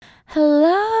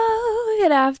Hello,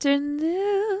 good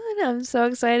afternoon. I'm so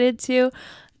excited to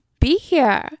be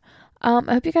here. I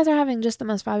hope you guys are having just the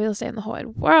most fabulous day in the whole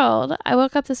wide world. I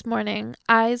woke up this morning,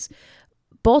 eyes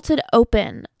bolted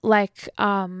open, like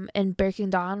in Breaking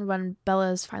Dawn when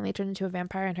Bella's finally turned into a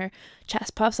vampire and her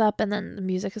chest puffs up and then the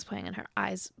music is playing and her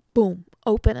eyes, boom,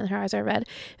 open and her eyes are red.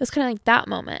 It was kind of like that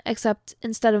moment, except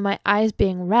instead of my eyes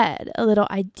being red, a little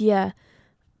idea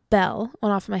bell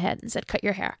went off in my head and said, cut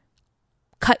your hair.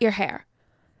 Cut your hair.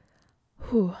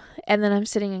 Whew. And then I'm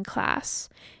sitting in class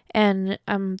and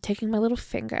I'm taking my little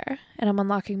finger and I'm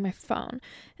unlocking my phone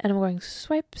and I'm going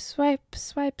swipe, swipe,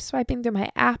 swipe, swiping through my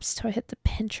apps till I hit the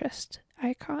Pinterest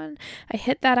icon. I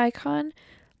hit that icon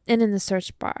and in the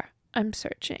search bar, I'm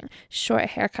searching short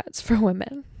haircuts for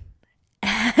women.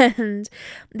 And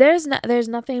there's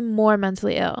nothing more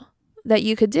mentally ill that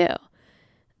you could do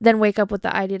then wake up with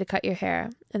the idea to cut your hair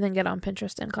and then get on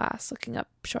Pinterest in class looking up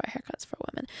short haircuts for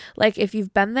women. Like, if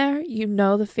you've been there, you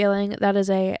know the feeling. That is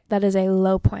a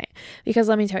low point. Because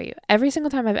let me tell you, every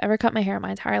single time I've ever cut my hair in my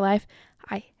entire life,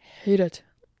 I hate it.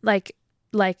 Like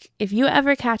if you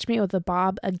ever catch me with a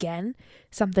bob again,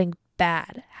 something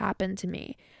bad happened to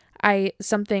me.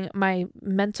 My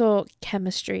mental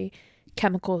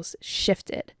chemicals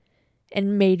shifted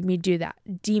and made me do that.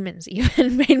 Demons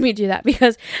even made me do that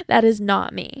because that is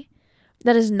not me.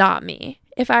 That is not me.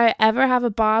 If I ever have a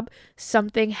bob,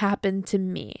 something happened to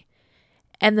me.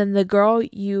 And then the girl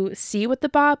you see with the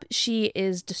bob, she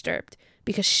is disturbed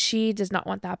because she does not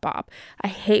want that bob. I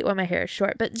hate when my hair is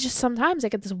short, but just sometimes I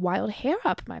get this wild hair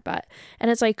up my butt. And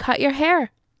it's like, cut your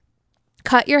hair.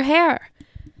 Cut your hair.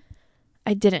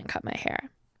 I didn't cut my hair.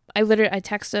 I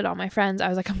texted all my friends. I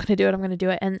was like, I'm going to do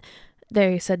it. And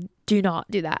they said, do not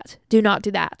do that. Do not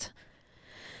do that.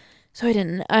 So I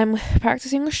didn't. I'm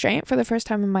practicing restraint for the first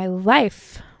time in my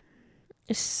life.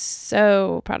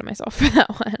 So proud of myself for that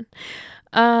one.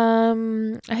 I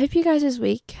hope you guys'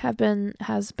 week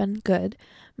has been good.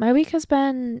 My week has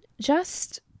been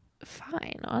just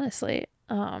fine, honestly.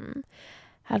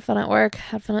 Had fun at work,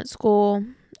 had fun at school,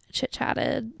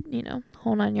 chit-chatted,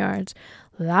 whole 9 yards.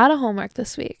 A lot of homework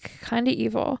this week. Kind of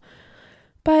evil.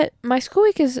 But my school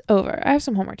week is over. I have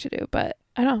some homework to do, but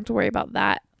I don't have to worry about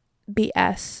that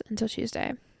BS until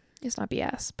Tuesday. It's not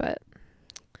BS, but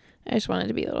I just wanted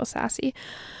to be a little sassy.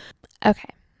 Okay,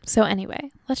 so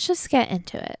anyway, let's just get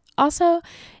into it. Also,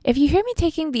 if you hear me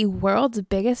taking the world's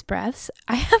biggest breaths,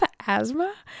 I have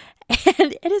asthma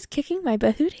and it is kicking my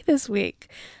bahootie this week.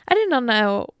 I do not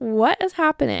know what is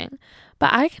happening,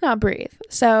 but I cannot breathe.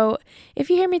 So if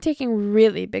you hear me taking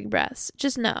really big breaths,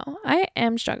 just know I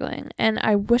am struggling and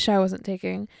I wish I wasn't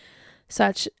taking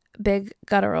such big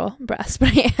guttural breaths,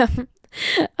 but I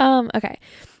am. Okay,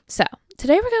 so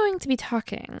today we're going to be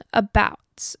talking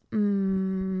about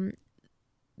me.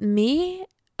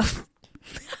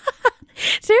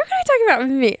 Today we're going to be talking about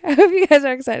me. I hope you guys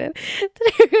are excited.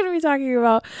 Today we're going to be talking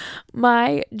about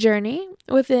my journey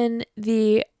within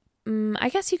the, I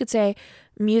guess you could say,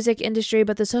 music industry,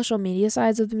 but the social media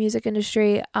sides of the music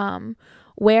industry,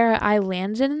 where I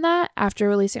landed in that after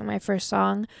releasing my first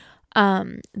song,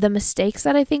 the mistakes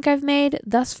that I think I've made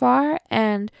thus far,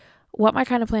 and what my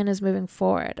kind of plan is moving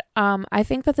forward. I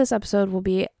think that this episode will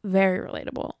be very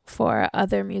relatable for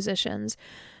other musicians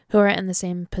who are in the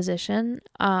same position.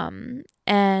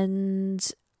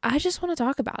 And I just want to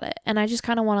talk about it. And I just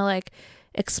kind of want to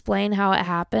explain how it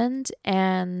happened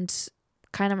and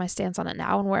kind of my stance on it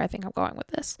now and where I think I'm going with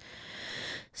this.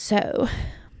 So,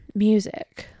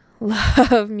 music.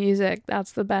 Love music.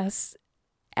 That's the best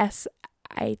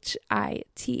SHIT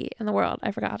in the world.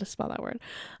 I forgot how to spell that word.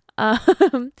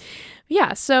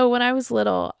 Yeah, so when I was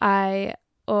little,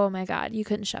 oh my God, you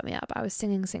couldn't shut me up. I was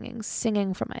singing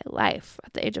for my life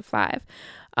at the age of 5.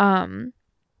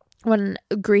 When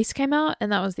Grease came out,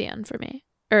 and that was the end for me.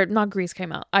 Or not Grease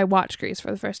came out. I watched Grease for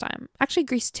the first time. Actually,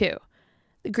 Grease 2.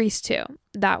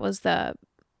 That was the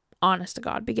honest to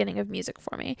God beginning of music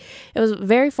for me. It was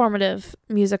very formative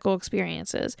musical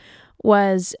experiences.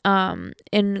 Was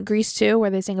in Grease 2 where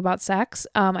they sing about sex.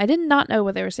 I did not know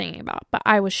what they were singing about, but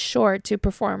I was sure to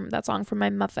perform that song for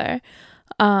my mother.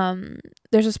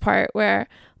 There's this part where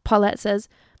Paulette says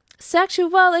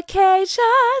sexual occasions,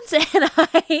 and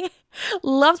I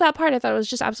love that part. I thought it was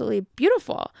just absolutely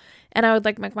beautiful, and I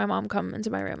would make my mom come into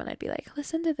my room and I'd be like,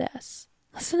 listen to this,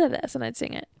 and I'd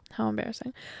sing it. How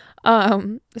embarrassing.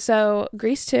 So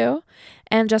Grease 2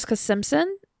 and Jessica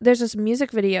Simpson, there's this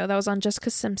music video that was on Jessica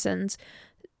Simpson's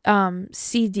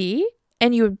CD,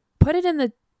 and you would put it in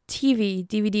the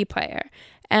DVD player,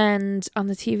 and on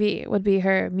the TV would be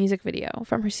her music video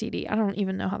from her CD. I don't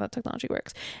even know how that technology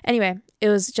works. Anyway, it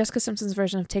was Jessica Simpson's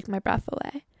version of Take My Breath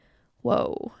Away.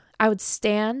 Whoa. I would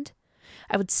stand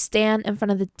in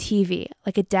front of the TV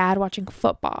like a dad watching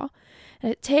football.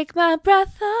 And it'd take my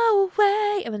breath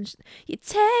away. And then you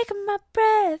take my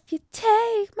breath, you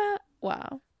take my...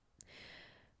 Wow.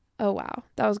 Oh, wow.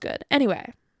 That was good.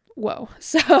 Anyway, whoa.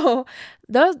 So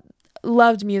those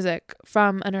loved music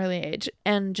from an early age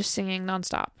and just singing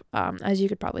nonstop, as you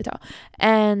could probably tell.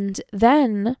 And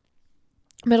then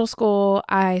middle school,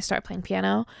 I start playing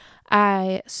piano.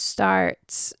 I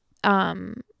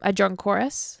joined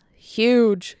chorus.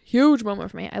 Huge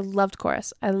moment for me. I loved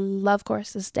chorus. I love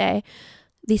chorus this day.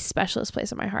 The specialist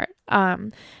place in my heart.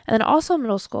 And then also in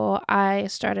middle school, I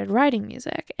started writing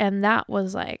music, and that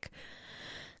was like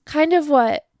kind of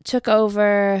what took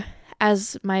over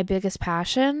as my biggest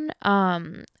passion.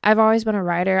 I've always been a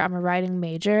writer. I'm a writing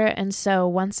major, and so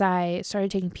once I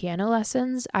started taking piano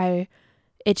lessons,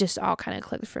 it just all kind of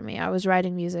clicked for me. I was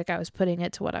writing music. I was putting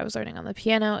it to what I was learning on the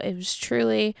piano. It was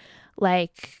truly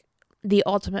like the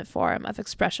ultimate form of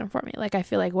expression for me. Like, I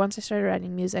feel like once I started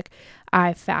writing music,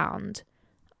 I found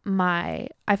my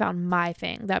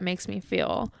thing that makes me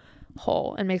feel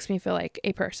whole and makes me feel like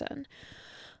a person.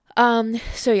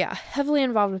 So yeah, heavily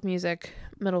involved with music,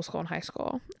 middle school and high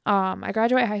school. I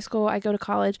graduate high school, I go to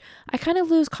college. I kind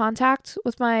of lose contact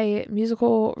with my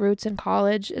musical roots in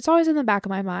college. It's always in the back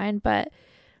of my mind, but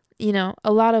you know,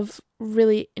 a lot of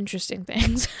really interesting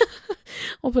things,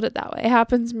 we'll put it that way,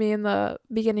 happened to me in the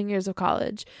beginning years of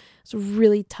college. It's a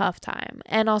really tough time.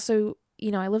 And also,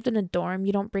 you know, I lived in a dorm.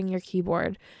 You don't bring your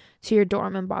keyboard to your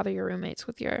dorm and bother your roommates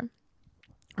with your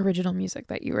original music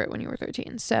that you wrote when you were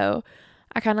 13. So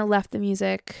I kind of left the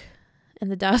music in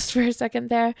the dust for a second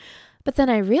there. But then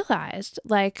I realized,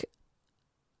 like,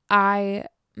 I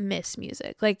miss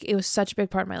music. Like, it was such a big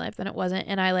part of my life, then it wasn't.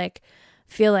 And I, like,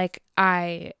 feel like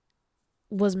I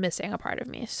was missing a part of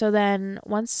me. So then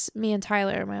once me and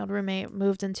Tyler, my old roommate,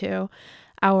 moved into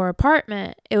our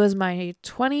apartment, it was my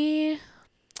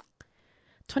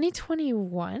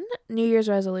 2021 New Year's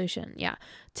resolution,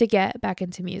 to get back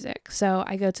into music. So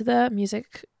I go to the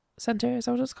music center, is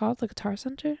that what it's called? The guitar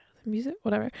center? Music?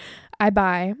 Whatever. I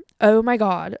buy, oh my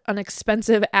god, an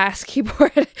expensive ass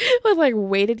keyboard with like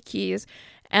weighted keys.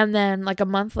 And then like a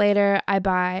month later, I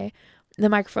buy the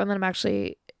microphone that I'm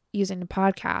actually using to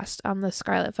podcast on the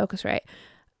Scarlett Focusrite.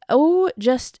 Oh,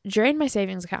 just drain my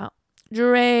savings account.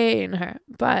 Drain her.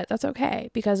 But that's okay,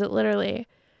 because it literally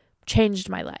changed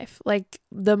my life. Like,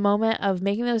 the moment of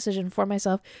making the decision for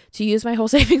myself to use my whole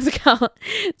savings account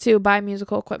to buy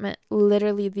musical equipment,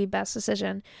 literally the best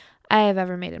decision I have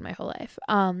ever made in my whole life.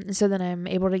 So then I'm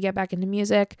able to get back into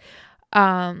music.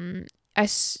 I'm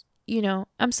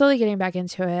slowly getting back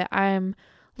into it. I'm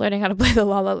learning how to play the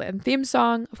La La Land theme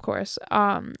song, of course.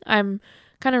 I'm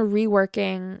kind of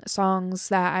reworking songs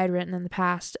that I'd written in the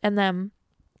past. And then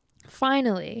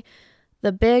finally,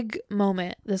 the big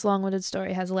moment this long-winded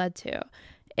story has led to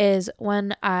is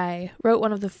when I wrote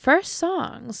one of the first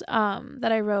songs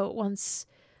that I wrote once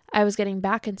I was getting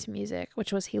back into music,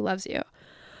 which was He Loves You.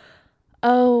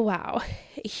 Oh, wow.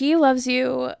 He Loves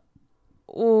You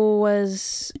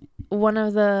was one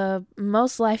of the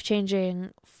most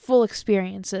life-changing full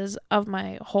experiences of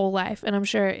my whole life. And I'm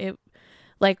sure it,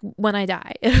 like, when I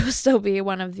die, it will still be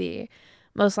one of the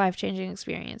most life-changing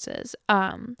experiences.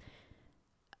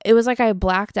 It was like I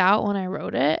blacked out when I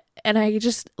wrote it, and I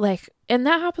just like, and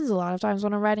that happens a lot of times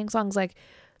when I'm writing songs. Like,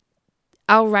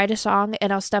 I'll write a song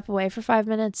and I'll step away for 5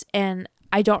 minutes and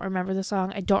I don't remember the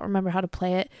song. I don't remember how to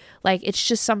play it. Like, it's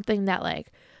just something that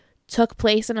like took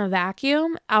place in a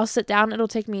vacuum. I'll sit down. It'll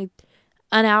take me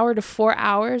an hour to 4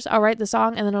 hours. I'll write the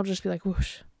song and then it'll just be like,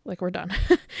 whoosh, like, we're done.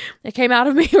 It came out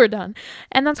of me. We're done.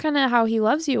 And that's kind of how He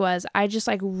Loves You was. I just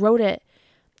like wrote it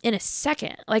in a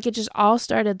second. Like, it just all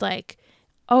started like,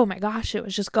 oh my gosh, it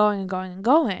was just going and going and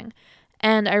going.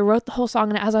 And I wrote the whole song,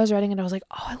 and as I was writing it, I was like,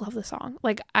 oh, I love this song.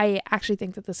 Like, I actually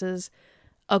think that this is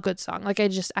a good song. Like, I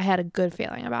had a good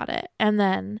feeling about it. And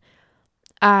then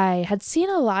I had seen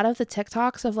a lot of the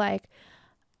TikToks of like,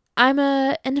 I'm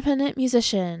a independent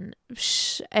musician,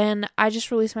 and I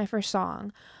just released my first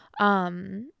song.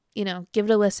 Give it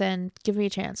a listen, give me a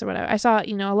chance or whatever. I saw,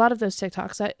 a lot of those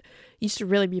TikToks that used to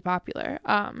really be popular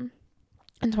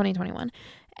in 2021.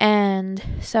 And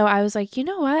so I was like, you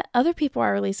know what? Other people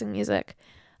are releasing music.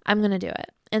 I'm going to do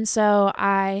it. And so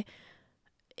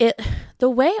the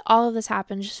way all of this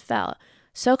happened just fell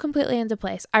so completely into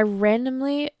place. I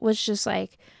randomly was just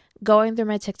like going through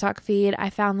my TikTok feed.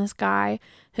 I found this guy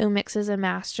who mixes and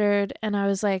mastered, and I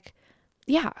was like,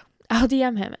 yeah, I'll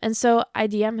DM him. And so I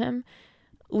DM him,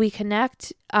 we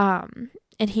connect, and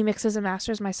he mixes and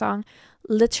masters my song.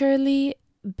 Literally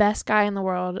best guy in the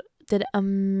world. Did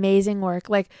amazing work.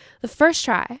 Like, the first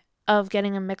try, of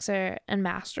getting a mixer and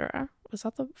masterer. Was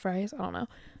that the phrase? I don't know.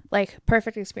 Like,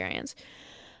 perfect experience.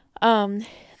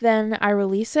 Then I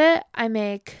release it. I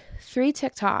make 3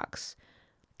 TikToks.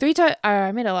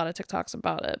 I made a lot of TikToks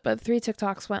about it, but 3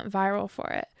 TikToks went viral for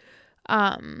it.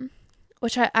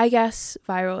 Which I guess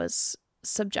viral is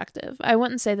subjective. I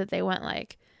wouldn't say that they went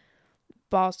like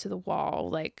balls to the wall,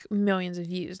 like millions of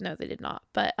views. No, they did not.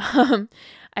 But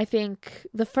I think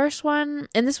the first one,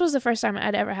 and this was the first time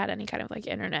I'd ever had any kind of like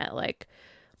internet, like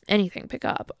anything pick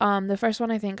up. The first one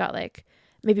I think got like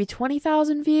maybe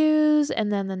 20,000 views,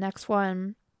 and then the next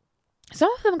one,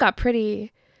 some of them got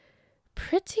pretty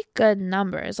good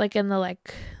numbers, like in the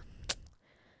like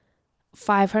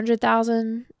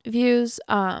 500,000 views.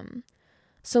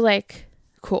 So like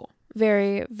cool,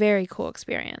 very, very cool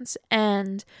experience.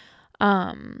 And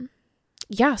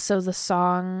yeah, so the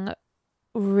song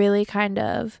really kind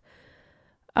of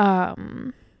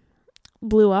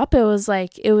blew up. It was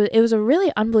like it was a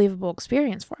really unbelievable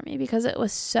experience for me because it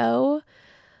was so,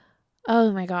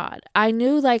 oh my God. I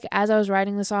knew like as I was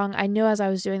writing the song, I knew as I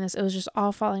was doing this, it was just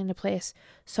all falling into place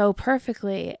so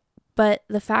perfectly. But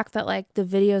the fact that like the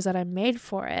videos that I made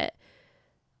for it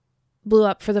blew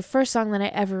up for the first song that I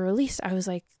ever released, I was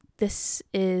like, this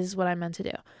is what I meant to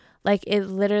do. Like it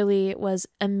literally was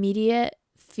immediate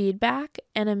feedback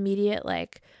and immediate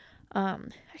like, I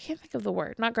can't think of the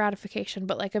word, not gratification,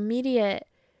 but like immediate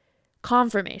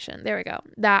confirmation. There we go.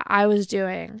 That I was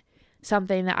doing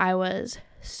something that I was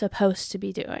supposed to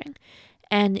be doing.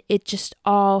 And it just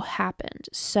all happened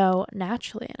so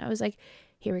naturally. And I was like,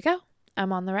 here we go.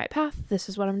 I'm on the right path. This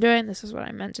is what I'm doing. This is what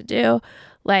I'm meant to do.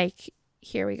 Like,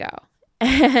 here we go.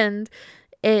 And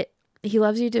He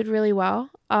Loves You did really well.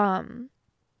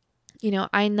 You know,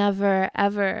 I never,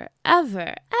 ever,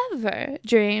 ever, ever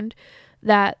dreamed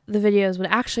that the videos would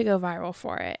actually go viral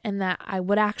for it and that I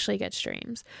would actually get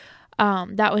streams.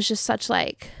 That was just such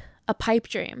like a pipe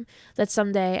dream that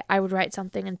someday I would write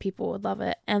something and people would love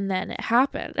it. And then it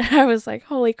happened. I was like,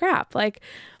 holy crap, like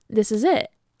this is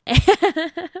it.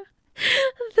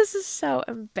 This is so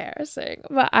embarrassing.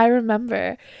 But I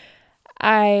remember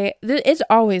it's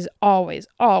always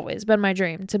been my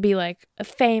dream to be like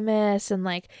famous and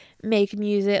like make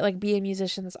music, like be a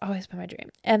musician. That's always been my dream.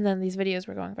 And then these videos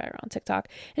were going viral on TikTok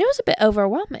and it was a bit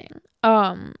overwhelming.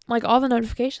 Like all the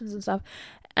notifications and stuff.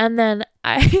 And then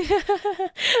I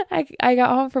got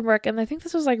home from work and I think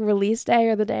this was like release day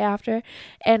or the day after,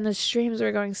 and the streams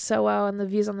were going so well and the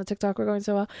views on the TikTok were going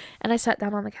so well. And I sat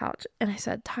down on the couch and I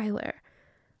said, Tyler,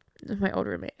 my old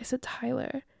roommate, I said,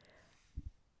 Tyler,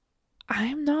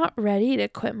 I'm not ready to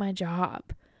quit my job.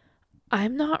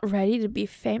 I'm not ready to be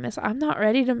famous. I'm not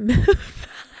ready to move.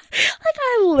 Like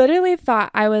I literally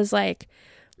thought I was like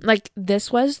this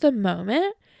was the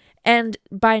moment. And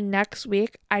by next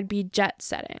week, I'd be jet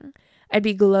setting. I'd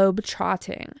be globe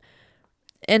trotting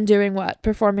and doing what?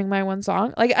 Performing my one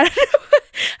song. Like, I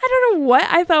don't know what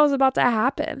I thought was about to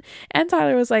happen. And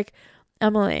Tyler was like,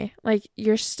 Emily, like,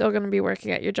 you're still going to be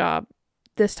working at your job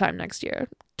this time next year.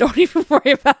 Don't even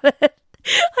worry about it.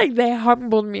 Like, they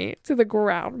humbled me to the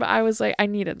ground. But I was like, I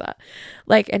needed that.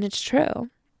 Like, and it's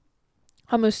true.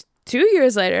 Almost 2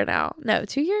 years later now. No,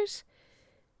 2 years?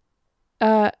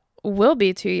 Will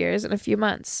be 2 years and a few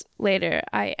months later.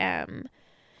 I am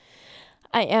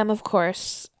of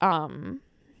course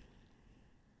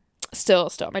still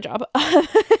at my job.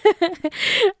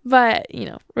 But you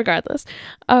know, regardless,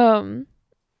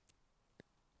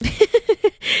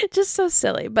 just so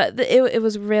silly. But it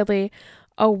was really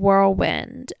a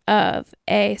whirlwind of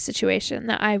a situation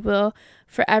that I will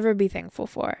forever be thankful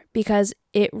for, because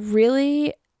it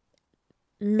really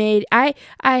made I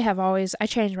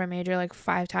changed my major like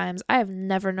 5 times. I have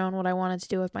never known what I wanted to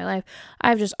do with my life.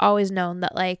 I've just always known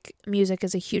that like music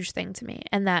is a huge thing to me,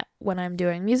 and that when I'm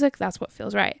doing music, that's what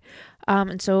feels right.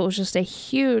 And so it was just a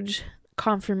huge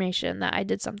confirmation that I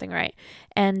did something right,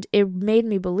 and it made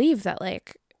me believe that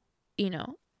like, you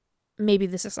know, maybe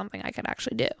this is something I could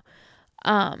actually do.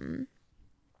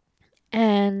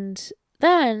 And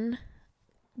then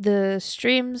the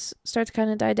streams start to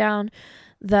kind of die down.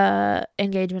 The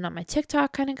engagement on my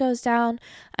TikTok kind of goes down.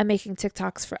 I'm making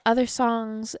TikToks for other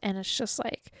songs and it's just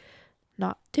like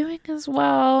not doing as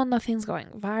well. Nothing's going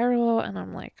viral. And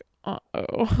I'm like,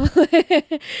 uh-oh.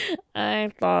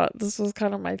 I thought this was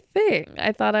kind of my thing.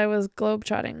 I thought I was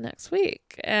globetrotting next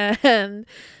week. And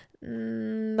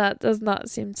that does not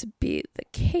seem to be the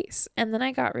case. And then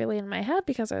I got really in my head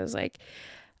because I was like,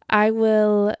 I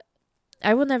will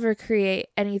never create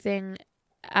anything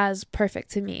as perfect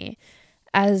to me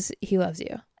as He Loves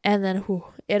You. And then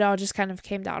it all just kind of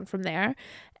came down from there.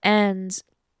 And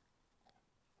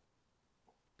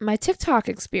my TikTok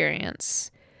experience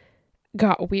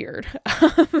got weird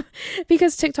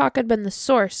because TikTok had been the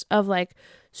source of like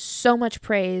so much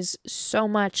praise, so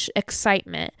much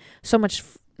excitement, so much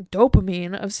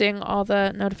dopamine of seeing all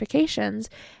the notifications.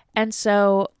 And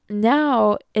so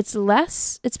now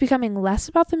it's becoming less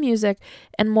about the music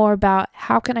and more about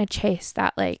how can I chase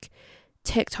that like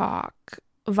TikTok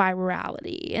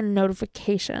virality and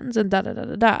notifications and da da da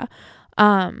da da.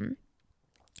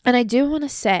 And I do want to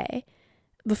say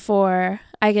before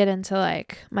I get into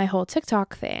like my whole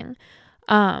TikTok thing,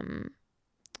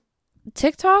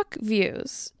 TikTok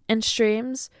views and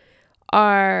streams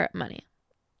are money.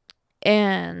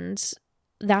 And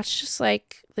that's just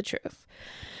like the truth.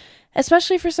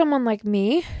 Especially for someone like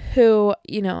me who,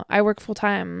 you know, I work full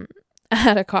time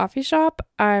at a coffee shop.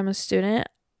 I'm a student.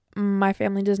 My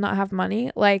family does not have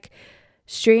money. Like,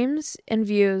 streams and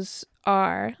views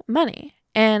are money.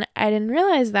 And I didn't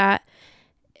realize that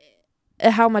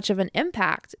how much of an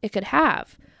impact it could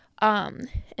have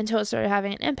until it started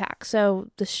having an impact. So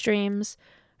the streams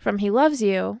from He Loves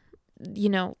You, you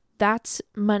know, that's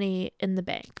money in the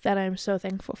bank that I'm so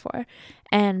thankful for.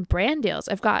 And brand deals.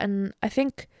 I've gotten, I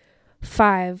think,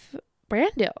 5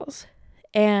 brand deals.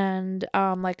 And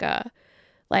what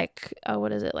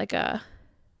is it? Like a,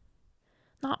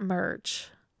 not merch.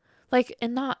 Like,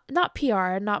 and not PR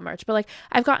and not merch, but like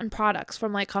I've gotten products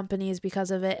from like companies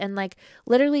because of it. And like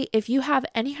literally if you have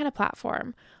any kind of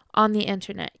platform on the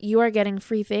internet, you are getting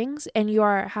free things and you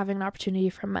are having an opportunity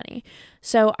for money.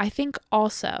 So I think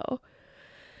also,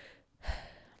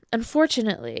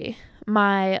 unfortunately,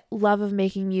 my love of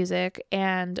making music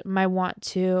and my want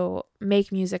to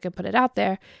make music and put it out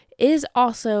there is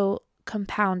also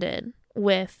compounded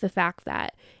with the fact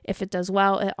that if it does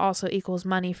well, it also equals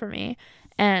money for me.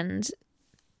 And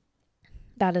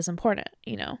that is important,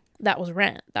 you know. That was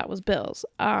rent, that was bills.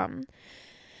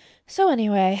 So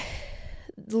anyway,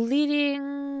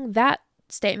 leading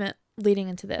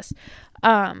into this,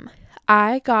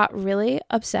 I got really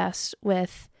obsessed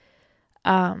with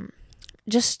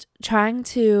just trying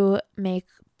to make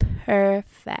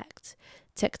perfect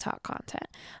TikTok content.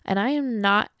 And I am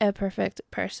not a perfect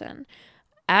person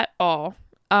at all.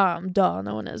 No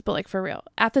one is, but like for real.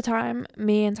 At the time,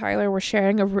 me and Tyler were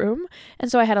sharing a room,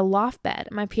 and so I had a loft bed.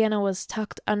 My piano was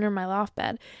tucked under my loft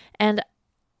bed, and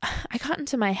I got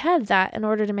into my head that in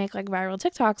order to make like viral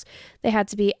TikToks, they had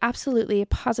to be absolutely,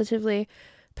 positively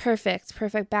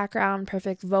perfect background,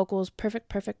 perfect vocals,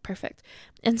 perfect.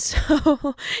 And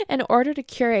so in order to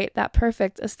curate that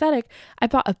perfect aesthetic, I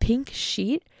bought a pink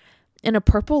sheet and a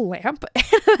purple lamp.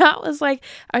 And that was like,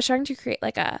 I was trying to create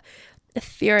like a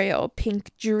ethereal,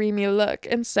 pink, dreamy look.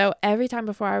 And so every time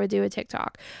before I would do a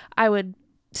TikTok, I would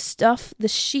stuff the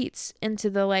sheets into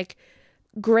the like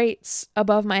grates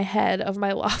above my head of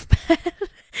my loft bed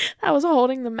that was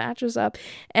holding the mattress up,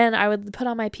 and I would put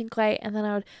on my pink light, and then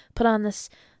I would put on this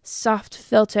soft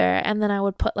filter, and then I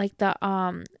would put like the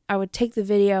I would take the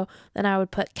video, then I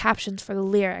would put captions for the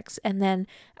lyrics, and then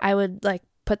I would like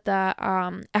put the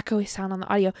echoey sound on the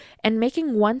audio. And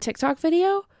making one TikTok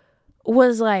video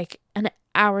was like an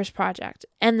hour's project.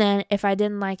 And then if I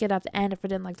didn't like it at the end, if I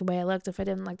didn't like the way I looked, if I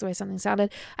didn't like the way something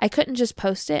sounded, I couldn't just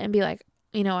post it and be like,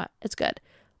 you know what, it's good.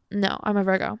 No, I'm a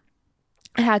Virgo.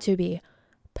 It had to be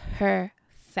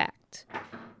perfect.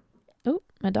 Oh,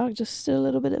 my dog just did a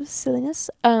little bit of silliness.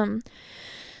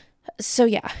 So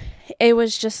yeah, it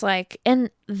was just like, and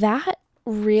that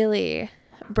really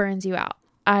burns you out.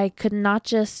 I could not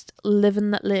just live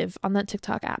and let live on that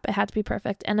TikTok app. It had to be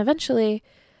perfect. And eventually,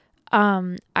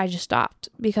 I just stopped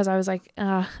because I was like,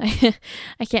 I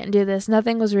can't do this.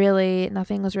 Nothing was really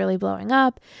blowing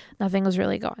up. Nothing was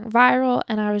really going viral.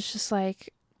 And I was just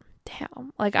like,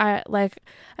 damn, I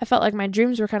felt like my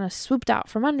dreams were kind of swooped out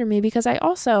from under me, because I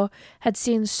also had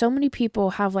seen so many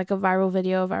people have like a viral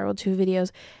video, viral 2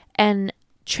 videos, and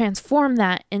transform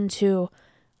that into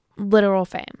literal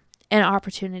fame and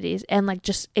opportunities, and like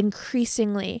just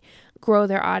increasingly grow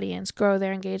their audience, grow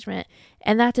their engagement.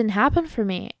 And that didn't happen for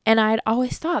me. And I had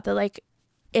always thought that like,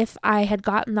 if I had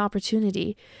gotten the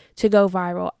opportunity to go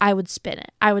viral, I would spin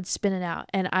it. I would spin it out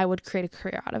and I would create a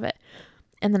career out of it.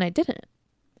 And then I didn't.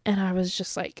 And I was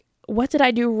just like, what did I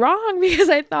do wrong? Because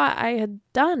I thought I had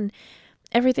done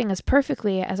everything as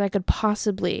perfectly as I could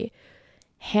possibly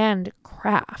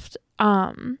handcraft.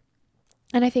 And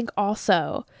I think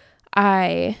also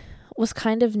I was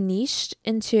kind of niched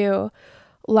into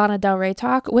Lana Del Rey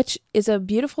talk, which is a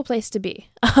beautiful place to be.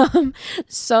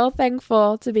 So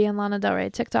thankful to be in Lana Del Rey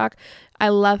TikTok. I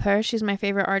love her. She's my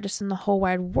favorite artist in the whole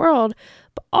wide world.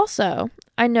 But also,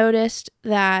 I noticed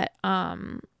that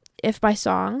if my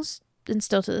songs, and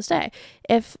still to this day,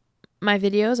 if my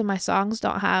videos and my songs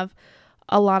don't have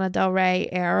a Lana Del Rey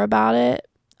air about it.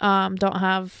 Don't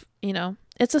have,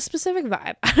 it's a specific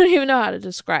vibe. I don't even know how to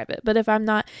describe it. But if I'm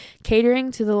not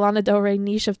catering to the Lana Del Rey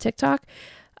niche of TikTok,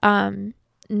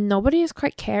 nobody is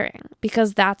quite caring,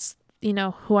 because that's,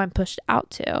 who I'm pushed out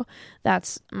to.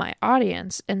 That's my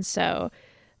audience. And so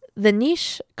the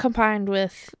niche combined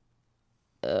with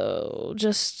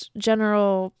just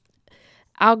general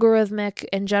algorithmic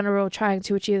in general trying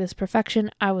to achieve this perfection,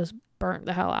 I was burnt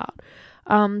the hell out.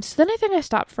 So then I think I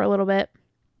stopped for a little bit.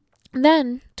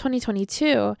 Then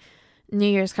 2022, New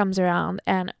Year's comes around,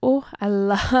 and I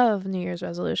love New Year's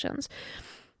resolutions.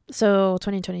 So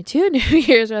 2022 New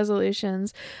Year's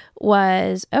resolutions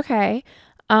was, okay,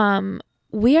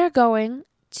 we are going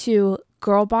to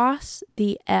girl boss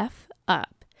the F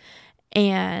up,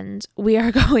 and we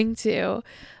are going to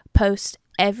post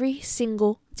every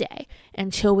single day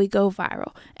until we go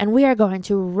viral, and we are going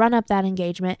to run up that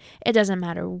engagement. It doesn't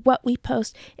matter what we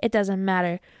post. It doesn't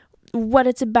matter what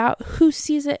it's about, who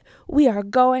sees it. We are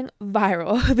going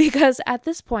viral. Because at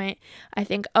this point, I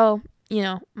think,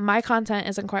 my content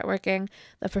isn't quite working.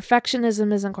 The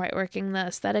perfectionism isn't quite working. The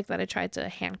aesthetic that I tried to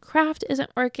handcraft isn't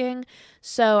working.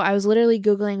 So I was literally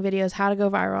Googling videos, how to go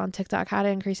viral on TikTok, how to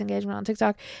increase engagement on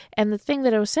TikTok. And the thing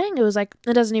that I was saying, it was like,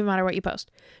 it doesn't even matter what you post.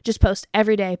 Just post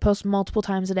every day, post multiple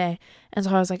times a day. And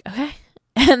so I was like, okay.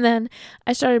 And then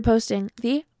I started posting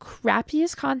the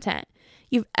crappiest content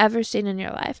you've ever seen in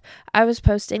your life. I was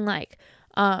posting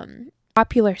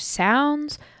popular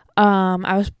sounds.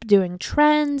 I was doing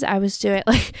trends. I was doing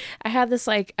I had this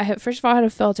first of all I had a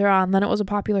filter on, then it was a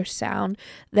popular sound,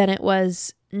 then it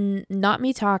was not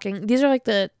me talking. These are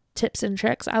the tips and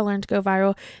tricks I learned to go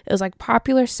viral. It was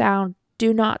popular sound,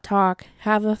 do not talk,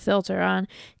 have a filter on,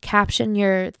 caption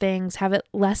your things, have it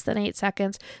less than 8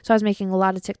 seconds. So I was making a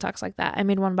lot of TikToks like that. I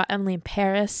made one about Emily in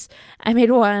Paris. I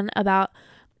made one about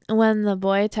when the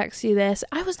boy texts you this.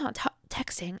 I was not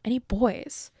texting any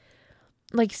boys.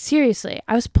 Seriously,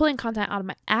 I was pulling content out of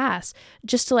my ass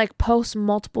just to post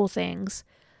multiple things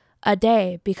a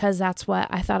day, because that's what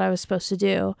I thought I was supposed to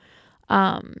do.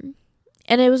 And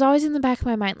it was always in the back of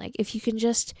my mind, if you can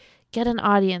just get an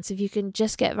audience, if you can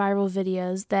just get viral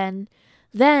videos,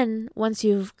 then once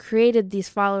you've created these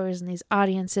followers and these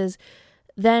audiences,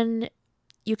 then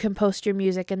you can post your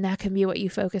music, and that can be what you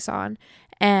focus on.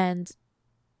 And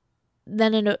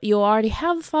then you'll already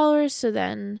have followers, so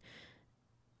then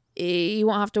you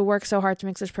won't have to work so hard to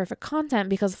make such perfect content,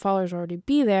 because the followers will already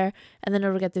be there, and then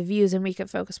it'll get the views, and we can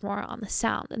focus more on the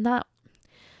sound. And that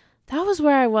was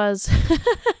where I was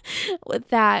with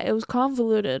that. It was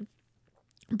convoluted,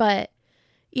 but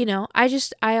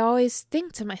I always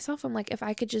think to myself, I'm if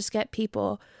I could just get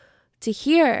people to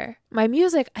hear my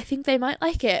music, I think they might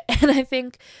like it. And I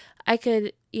think I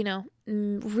could,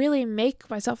 really make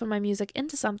myself and my music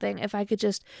into something if I could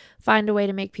just find a way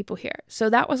to make people hear. So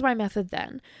that was my method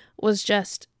then, was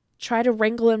just try to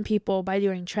wrangle in people by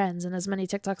doing trends and as many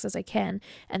TikToks as I can,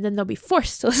 and then they'll be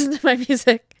forced to listen to my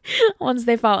music once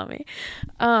they follow me.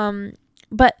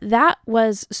 But that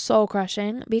was soul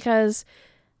crushing, because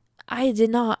I did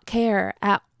not care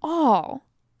at all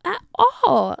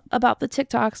about the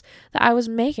TikToks that I was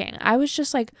making. I was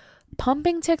just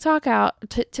pumping TikToks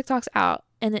out,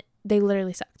 and they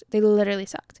literally sucked.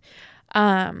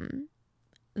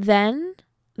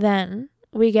 Then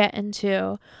we get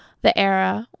into the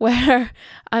era where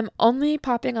I'm only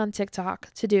popping on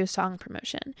TikTok to do song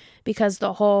promotion, because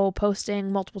the whole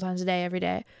posting multiple times a day, every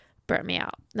day, burnt me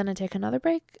out. Then I take another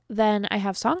break. Then I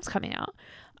have songs coming out.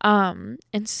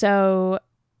 And so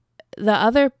the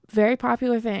other very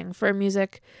popular thing for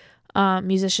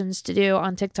musicians to do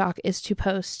on TikTok is to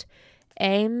post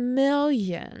 1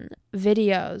 million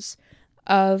videos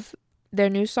of their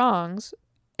new songs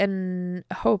in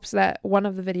hopes that one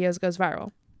of the videos goes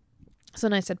viral. So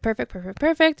then I said,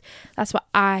 perfect. That's what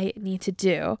I need to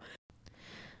do.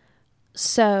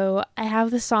 So I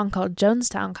have this song called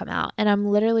Jonestown come out, and I'm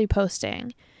literally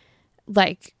posting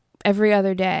every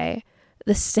other day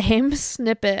the same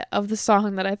snippet of the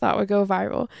song that I thought would go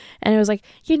viral. And it was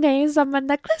your name's on my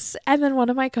necklace. And then one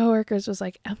of my coworkers was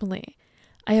like, Emily,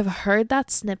 I have heard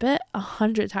that snippet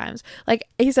 100 times.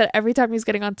 He said every time he's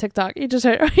getting on TikTok, he just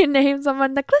heard, your name's on my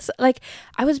necklace.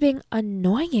 I was being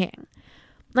annoying.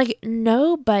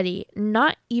 Nobody,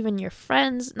 not even your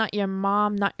friends, not your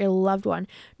mom, not your loved one,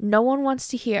 no one wants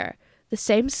to hear the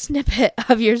same snippet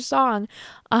of your song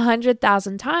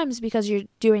 100,000 times because you're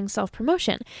doing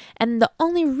self-promotion. And the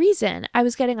only reason I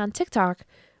was getting on TikTok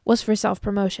was for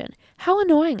self-promotion. How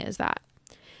annoying is that?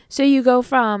 So you go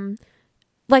from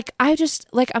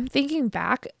I'm thinking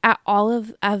back at all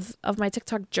of my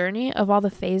TikTok journey, of all the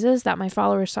phases that my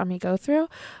followers saw me go through,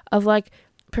 of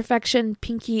perfection,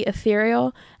 pinky,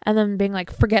 ethereal, and then being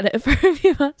like, forget it for a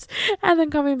few months, and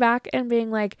then coming back and being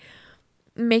like,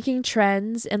 making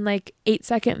trends in like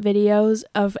 8-second videos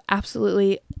of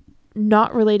absolutely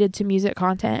not related to music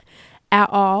content at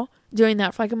all, doing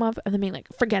that for like a month, and then being like,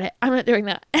 forget it, I'm not doing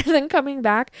that, and then coming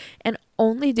back and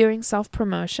only doing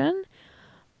self-promotion.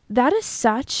 That is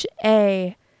such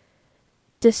a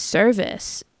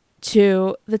disservice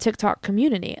to the TikTok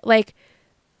community. Like,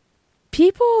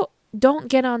 people don't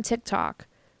get on TikTok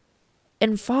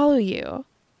and follow you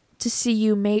to see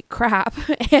you make crap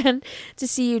and to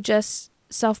see you just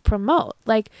self-promote.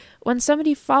 Like, when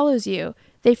somebody follows you,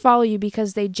 they follow you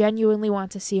because they genuinely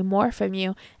want to see more from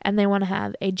you, and they want to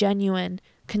have a genuine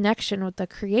connection with the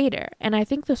creator. And I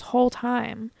think this whole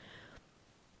time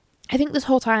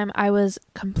I was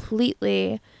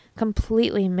completely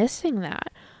missing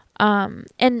that.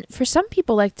 And for some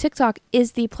people, like, TikTok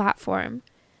is the platform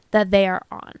that they are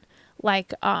on.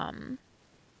 Like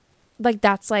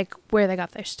that's like where they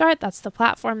got their start. That's the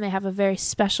platform. They have a very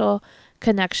special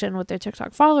connection with their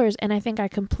TikTok followers. And I think I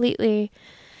completely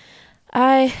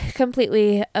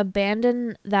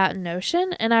abandoned that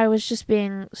notion, and I was just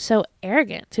being so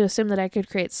arrogant to assume that I could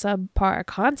create subpar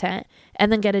content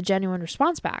and then get a genuine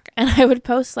response back. And I would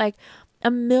post like a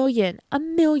million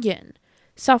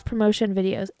self-promotion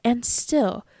videos, and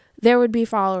still there would be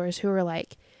followers who were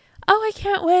like, oh, I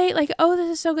can't wait, like, oh, this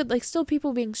is so good. Like, still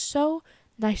people being so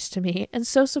nice to me and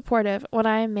so supportive when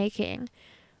I am making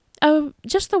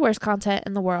just the worst content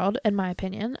in the world, in my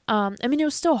opinion. I mean, it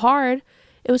was still hard.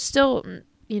 It was still,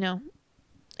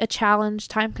 a challenge,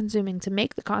 time consuming to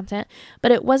make the content,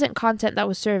 but it wasn't content that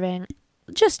was serving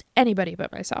just anybody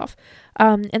but myself.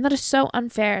 And that is so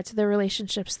unfair to the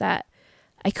relationships that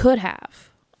I could have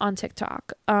on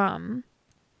TikTok.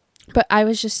 But I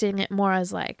was just seeing it more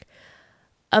as like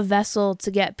a vessel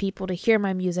to get people to hear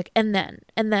my music, and then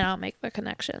I'll make the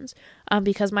connections.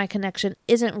 Because my connection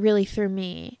isn't really through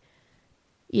me,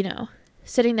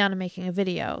 sitting down and making a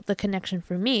video. The connection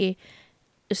for me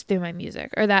is through my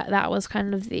music, or that was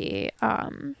kind of the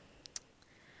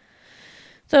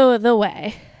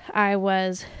way I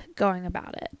was going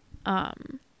about it.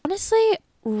 Honestly,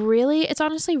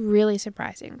 really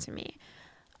surprising to me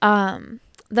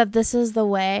that this is the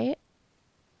way.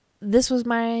 This was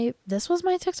my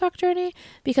TikTok journey,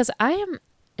 because I am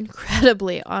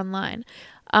incredibly online.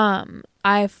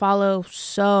 I follow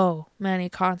so many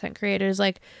content creators,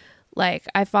 like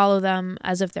I follow them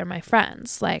as if they're my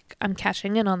friends. Like, I'm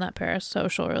catching in on that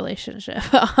parasocial relationship.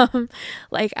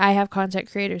 Like, I have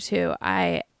content creators who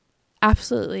I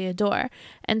absolutely adore.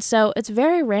 And so it's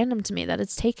very random to me that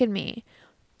it's taken me,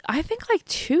 I think, like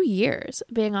 2 years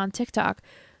being on TikTok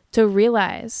to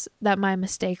realize that my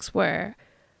mistakes were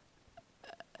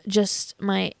just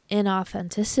my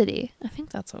inauthenticity. I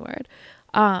think that's a word.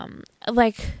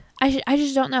 Like, I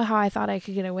just don't know how I thought I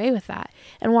could get away with that,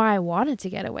 and why I wanted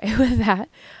to get away with that.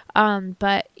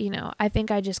 But, I think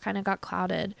I just kind of got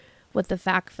clouded with the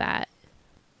fact that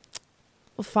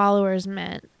followers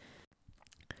meant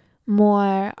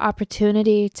more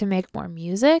opportunity to make more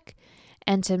music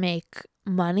and to make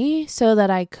money so that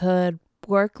I could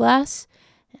work less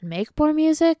and make more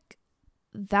music.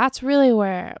 That's really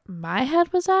where my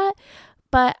head was at.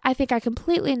 But I think I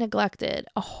completely neglected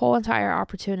a whole entire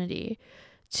opportunity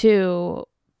to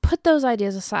put those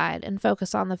ideas aside and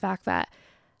focus on the fact that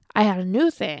I had a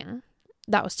new thing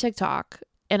that was TikTok,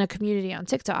 and a community on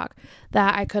TikTok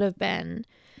that I could have been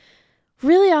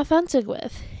really authentic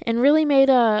with and really made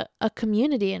a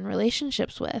community and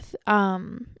relationships with.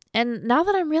 And now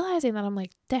that I'm realizing that, I'm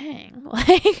like, dang,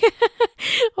 like,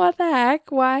 what the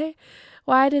heck? Why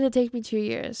did it take me 2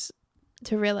 years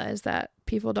to realize that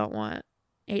people don't want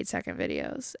 8-second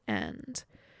videos and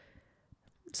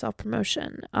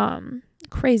self-promotion?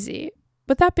 Crazy.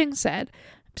 But that being said,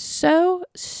 I'm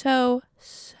so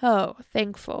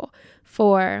thankful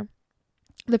for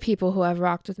the people who have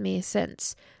rocked with me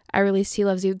since I released He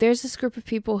Loves You. There's this group of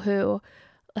people who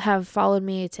have followed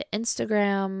me to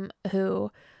Instagram,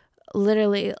 who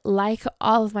literally like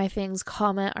all of my things,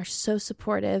 comment, are so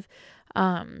supportive.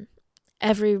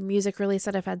 Every music release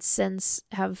that I've had since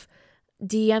have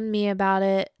DM'd me about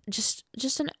it.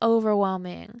 Just an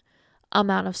overwhelming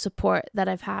amount of support that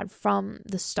I've had from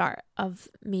the start of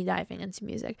me diving into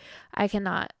music. I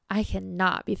cannot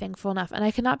be thankful enough. And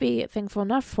I cannot be thankful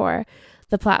enough for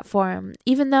the platform,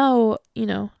 even though,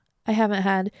 I haven't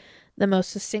had the most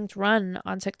succinct run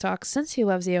on TikTok since He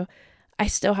Loves You. I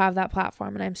still have that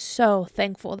platform, and I'm so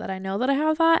thankful that I know that I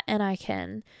have that, and I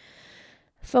can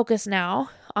focus now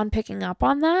on picking up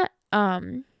on that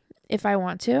if I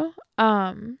want to.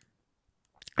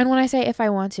 I And when I say if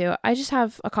I want to, I just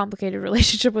have a complicated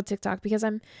relationship with TikTok because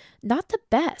I'm not the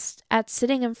best at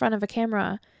sitting in front of a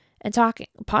camera and talking.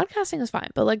 Podcasting is fine,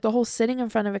 but like the whole sitting in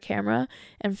front of a camera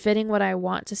and fitting what I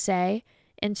want to say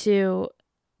into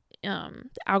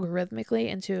algorithmically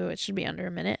into it should be under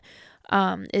a minute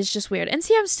is just weird. And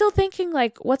see, I'm still thinking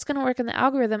like what's going to work in the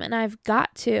algorithm, and I've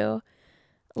got to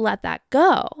let that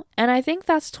go. And I think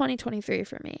that's 2023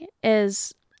 for me,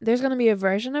 is there's going to be a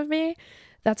version of me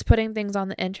that's putting things on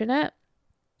the internet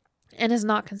and is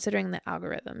not considering the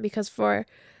algorithm, because for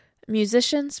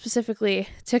musicians, specifically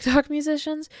TikTok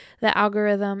musicians, the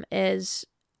algorithm is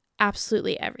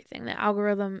absolutely everything. The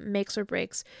algorithm makes or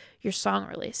breaks your song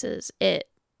releases. It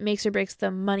makes or breaks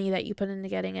the money that you put into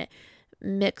getting it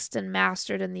mixed and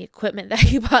mastered and the equipment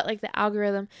that you bought. Like the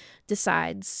algorithm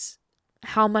decides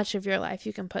how much of your life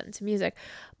you can put into music.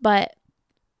 But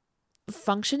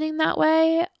functioning that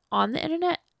way on the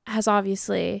internet has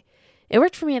obviously, it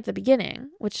worked for me at the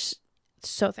beginning, which I'm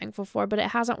so thankful for, but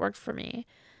it hasn't worked for me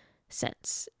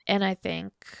since. And I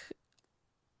think,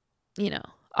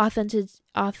 what's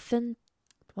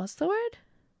the word?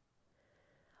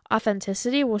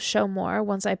 Authenticity will show more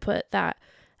once I put that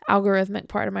algorithmic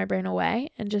part of my brain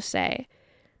away and just say,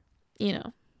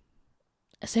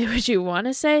 say what you want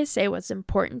to say what's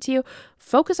important to you,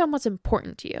 focus on what's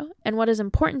important to you. And what is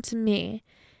important to me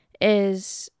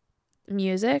is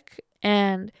music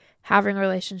and having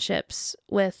relationships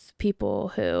with people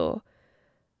who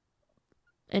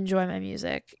enjoy my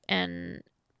music. And,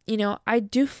 I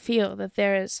do feel that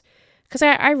there's, because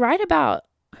I write about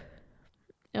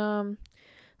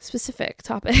specific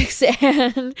topics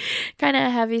and kind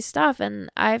of heavy stuff, and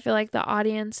I feel like the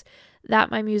audience that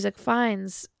my music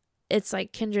finds, it's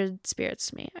like kindred spirits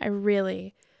to me.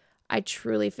 I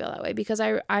truly feel that way, because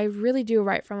I really do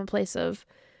write from a place of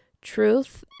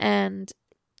truth and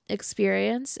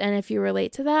experience, and if you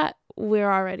relate to that, we're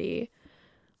already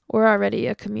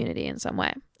a community in some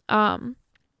way.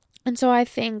 And so I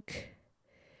think,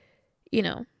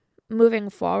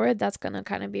 moving forward, that's gonna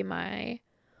kind of be my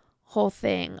whole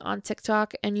thing on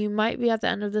TikTok. And you might be at the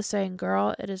end of this saying,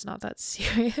 girl, it is not that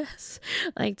serious.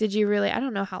 Like, did you really? I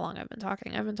don't know how long I've been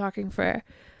talking. I've been talking for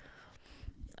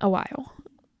a while.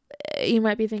 You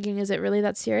might be thinking, is it really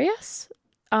that serious?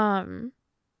 To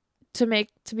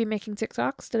be making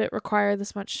TikToks? Did it require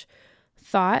this much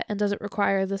thought? And does it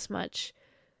require this much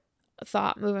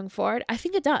thought moving forward? I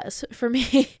think it does. For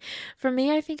me,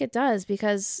 I think it does,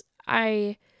 because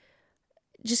I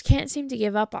just can't seem to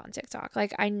give up on TikTok.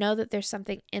 Like, I know that there's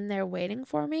something in there waiting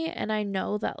for me, and I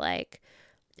know that like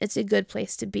it's a good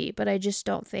place to be, but I just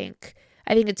don't think,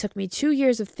 I think it took me 2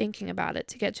 years of thinking about it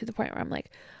to get to the point where I'm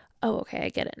like, oh, okay, I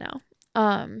get it now.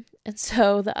 And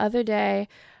so the other day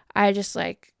I just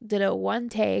like did a one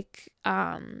take.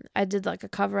 I did like a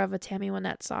cover of a Tammy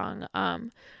Wynette song,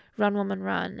 Run Woman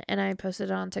Run, and I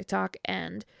posted it on TikTok,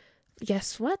 and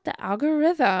guess what? The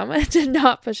algorithm did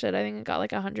not push it. I think it got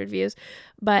like 100 views,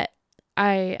 but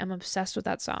I am obsessed with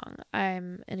that song.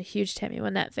 I'm in a huge Tammy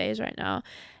Wynette phase right now,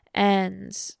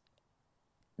 and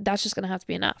that's just going to have to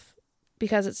be enough,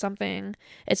 because it's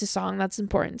a song that's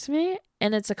important to me,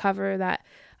 and it's a cover that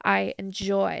I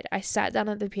enjoyed. I sat down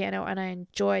at the piano and I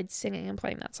enjoyed singing and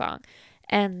playing that song,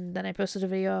 and then I posted a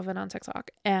video of it on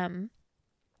TikTok.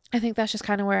 I think that's just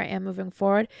kind of where I am moving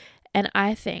forward, and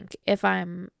I think if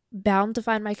I'm bound to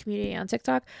find my community on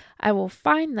TikTok, I will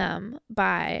find them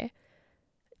by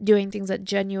doing things that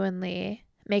genuinely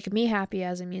make me happy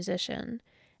as a musician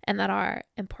and that are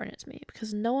important to me,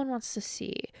 because no one wants to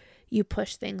see you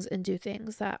push things and do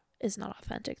things that is not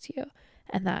authentic to you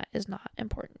and that is not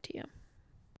important to you.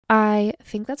 I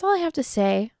think that's all I have to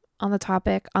say on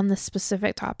this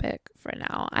specific topic for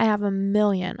now. I have a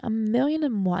million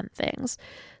and one things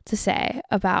to say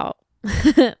about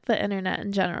the internet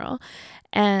in general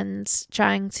and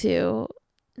trying to,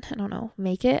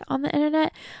 make it on the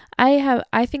internet.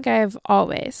 I think I have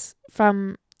always,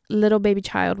 from little baby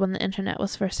child when the internet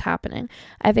was first happening,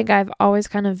 I think I've always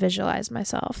kind of visualized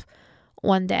myself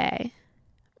one day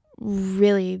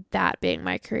really that being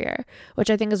my career, which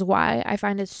I think is why I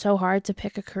find it so hard to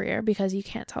pick a career, because you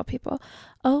can't tell people,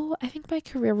 oh, I think my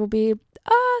career will be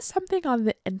something on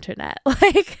the internet.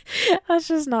 Like, that's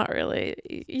just not really,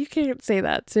 you can't say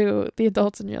that to the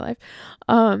adults in your life.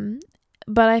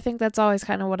 But I think that's always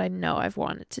kind of what I know I've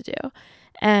wanted to do.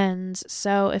 And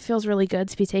so it feels really good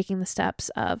to be taking the steps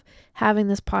of having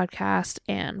this podcast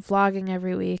and vlogging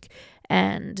every week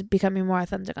and becoming more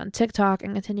authentic on TikTok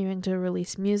and continuing to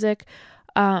release music.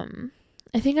 I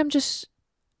think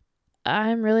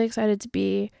I'm really excited to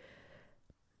be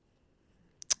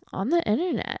on the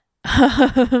internet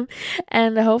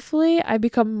And hopefully I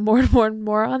become more and more and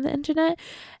more on the internet,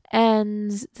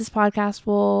 and this podcast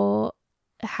will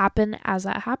happen as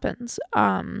that happens.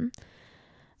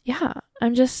 Yeah,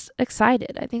 I'm just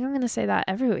excited. I think I'm going to say that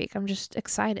every week. I'm just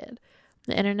excited.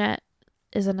 The internet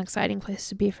is an exciting place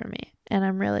to be for me, and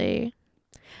I'm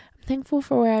thankful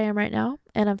for where I am right now,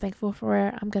 and I'm thankful for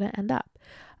where I'm going to end up.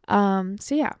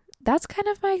 So yeah, that's kind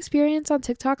of my experience on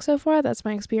TikTok so far. That's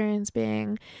my experience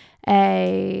being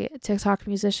a TikTok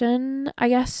musician, I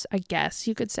guess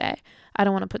you could say. I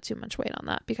don't want to put too much weight on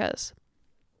that because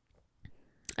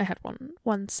I had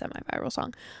one semi-viral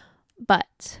song.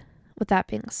 But with that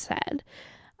being said,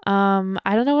 I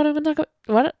don't know what I'm going to talk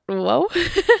about. Whoa.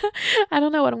 I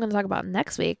don't know what I'm going to talk about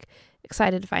next week.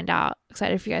 Excited to find out.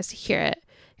 Excited for you guys to hear it.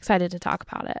 Excited to talk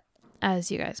about it.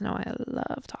 As you guys know, I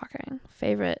love talking.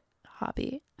 Favorite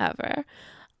hobby ever.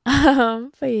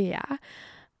 But yeah,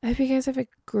 I hope you guys have a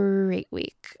great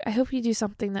week. I hope you do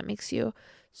something that makes you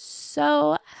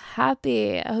so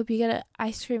happy. I hope you get an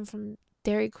ice cream from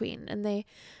Dairy Queen and they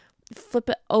flip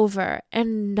it over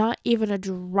and not even a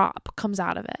drop comes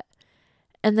out of it.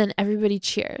 And then everybody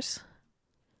cheers.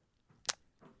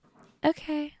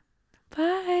 Okay.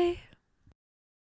 Bye.